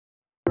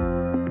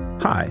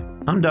Hi,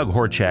 I'm Doug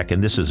Horchak,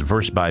 and this is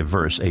Verse by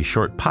Verse, a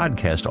short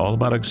podcast all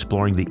about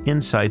exploring the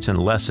insights and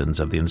lessons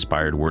of the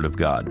inspired Word of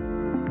God.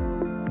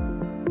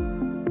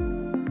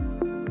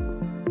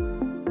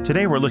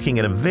 Today we're looking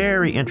at a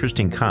very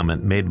interesting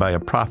comment made by a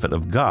prophet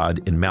of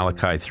God in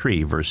Malachi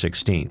 3, verse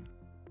 16.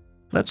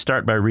 Let's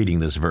start by reading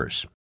this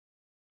verse.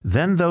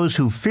 Then those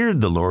who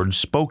feared the Lord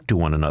spoke to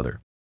one another,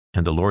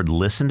 and the Lord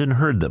listened and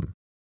heard them.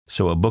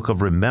 So a book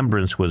of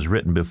remembrance was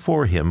written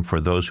before him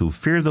for those who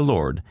fear the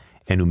Lord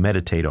and who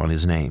meditate on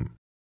his name.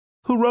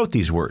 Who wrote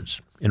these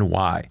words, and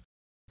why?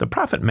 The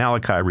prophet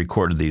Malachi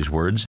recorded these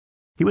words.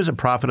 He was a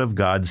prophet of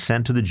God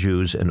sent to the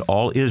Jews and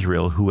all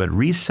Israel who had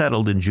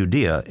resettled in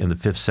Judea in the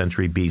 5th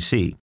century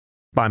BC.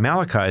 By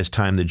Malachi's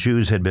time, the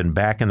Jews had been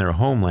back in their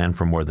homeland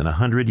for more than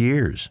 100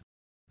 years.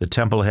 The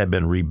temple had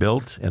been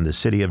rebuilt, and the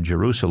city of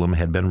Jerusalem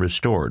had been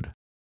restored.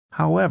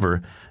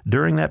 However,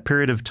 during that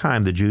period of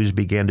time, the Jews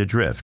began to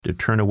drift, to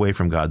turn away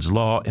from God's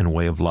law and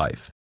way of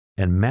life.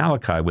 And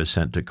Malachi was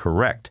sent to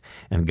correct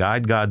and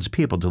guide God's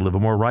people to live a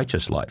more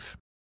righteous life.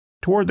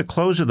 Toward the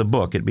close of the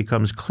book, it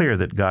becomes clear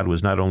that God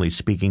was not only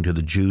speaking to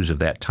the Jews of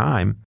that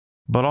time,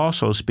 but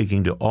also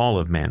speaking to all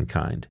of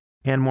mankind,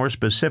 and more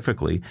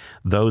specifically,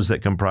 those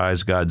that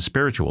comprise God's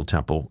spiritual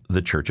temple,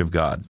 the Church of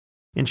God.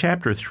 In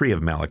chapter 3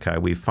 of Malachi,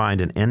 we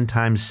find an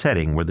end-time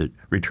setting where the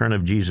return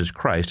of Jesus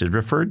Christ is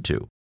referred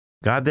to.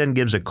 God then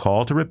gives a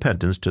call to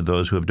repentance to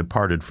those who have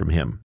departed from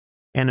Him.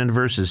 And in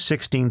verses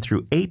 16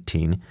 through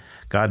 18,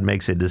 God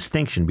makes a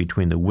distinction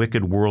between the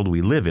wicked world we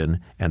live in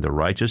and the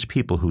righteous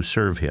people who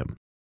serve Him.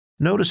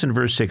 Notice in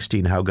verse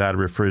 16 how God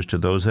refers to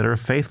those that are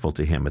faithful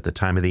to Him at the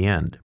time of the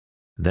end.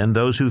 Then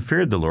those who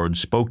feared the Lord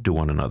spoke to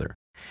one another,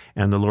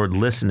 and the Lord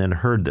listened and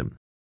heard them.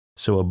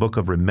 So a book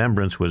of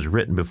remembrance was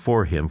written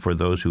before Him for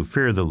those who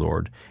fear the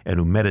Lord and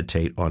who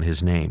meditate on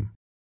His name.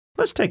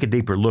 Let's take a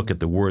deeper look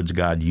at the words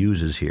God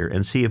uses here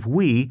and see if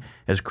we,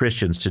 as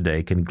Christians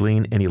today, can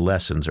glean any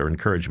lessons or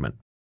encouragement.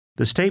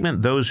 The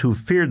statement, those who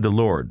feared the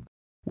Lord,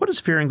 what does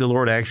fearing the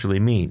Lord actually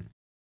mean?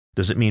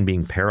 Does it mean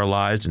being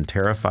paralyzed and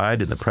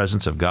terrified in the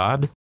presence of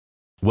God?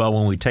 Well,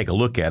 when we take a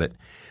look at it,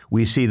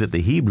 we see that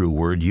the Hebrew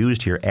word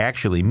used here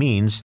actually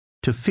means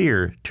to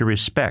fear, to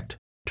respect,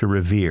 to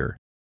revere.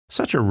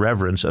 Such a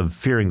reverence of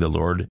fearing the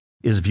Lord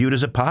is viewed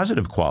as a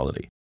positive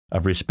quality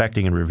of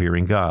respecting and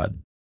revering God.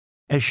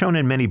 As shown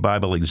in many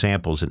Bible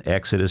examples in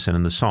Exodus and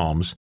in the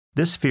Psalms,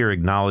 this fear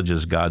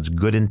acknowledges God's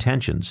good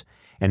intentions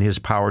and His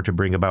power to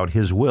bring about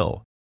His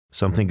will,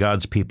 something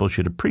God's people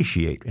should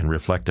appreciate and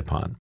reflect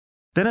upon.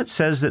 Then it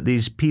says that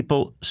these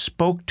people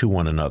spoke to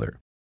one another.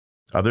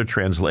 Other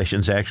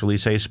translations actually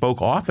say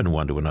spoke often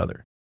one to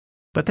another.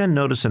 But then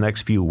notice the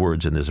next few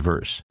words in this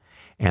verse.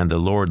 And the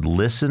Lord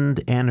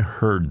listened and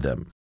heard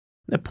them.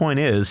 The point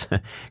is,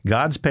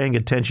 God's paying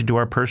attention to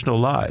our personal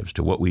lives,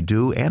 to what we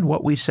do and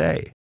what we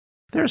say.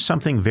 There's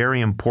something very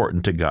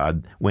important to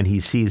God when He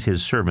sees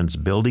His servants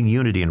building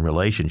unity in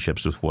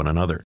relationships with one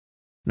another.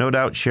 No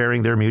doubt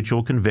sharing their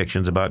mutual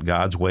convictions about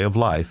God's way of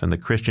life and the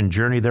Christian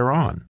journey they're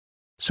on.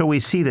 So we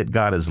see that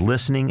God is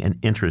listening and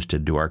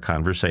interested to our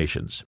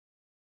conversations.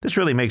 This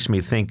really makes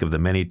me think of the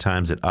many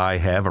times that I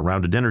have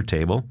around a dinner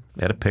table,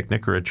 at a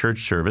picnic or a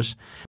church service,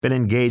 been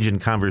engaged in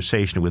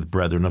conversation with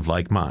brethren of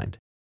like mind.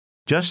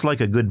 Just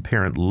like a good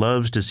parent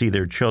loves to see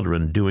their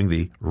children doing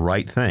the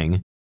right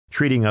thing,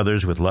 treating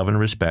others with love and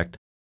respect,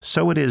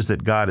 so it is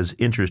that God is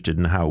interested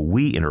in how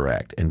we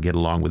interact and get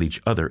along with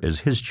each other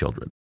as His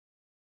children.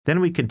 Then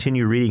we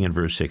continue reading in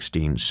verse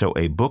 16, so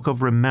a book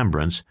of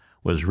remembrance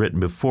was written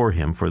before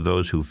Him for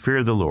those who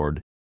fear the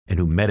Lord and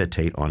who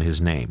meditate on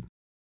His name.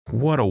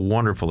 What a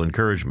wonderful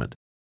encouragement,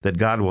 that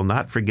God will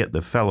not forget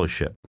the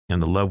fellowship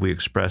and the love we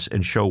express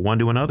and show one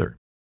to another.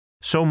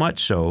 So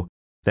much so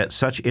that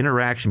such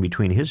interaction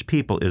between His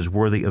people is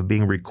worthy of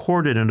being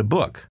recorded in a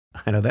book.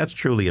 I know that's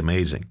truly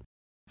amazing.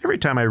 Every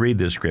time I read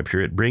this scripture,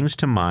 it brings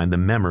to mind the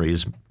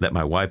memories that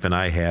my wife and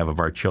I have of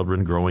our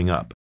children growing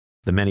up,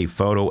 the many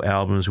photo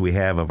albums we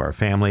have of our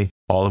family,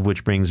 all of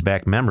which brings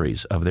back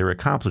memories of their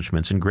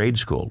accomplishments in grade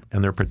school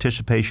and their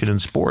participation in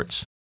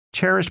sports.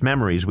 Cherished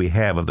memories we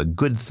have of the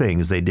good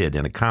things they did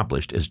and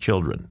accomplished as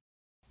children,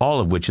 all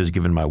of which has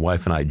given my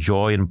wife and I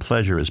joy and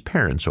pleasure as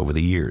parents over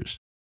the years.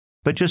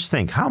 But just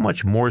think how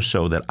much more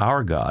so that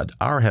our God,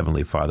 our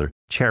Heavenly Father,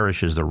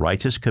 cherishes the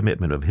righteous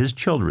commitment of His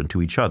children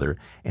to each other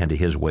and to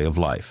His way of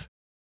life,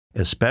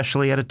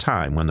 especially at a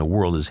time when the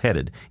world is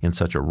headed in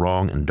such a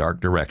wrong and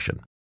dark direction.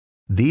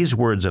 These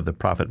words of the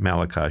prophet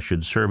Malachi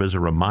should serve as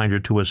a reminder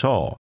to us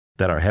all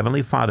that our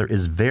Heavenly Father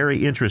is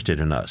very interested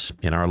in us,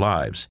 in our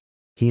lives.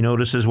 He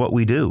notices what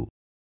we do,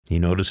 He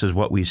notices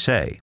what we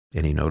say,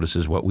 and He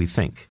notices what we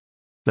think.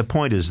 The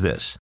point is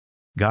this: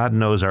 God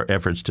knows our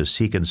efforts to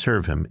seek and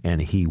serve Him,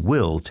 and He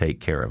will take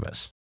care of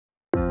us.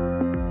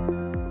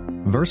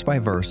 Verse by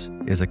Verse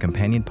is a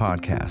companion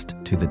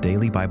podcast to the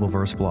Daily Bible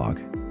Verse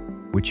blog,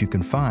 which you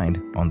can find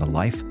on the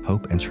Life,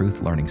 Hope, and Truth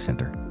Learning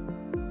Center.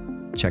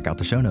 Check out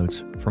the show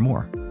notes for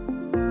more.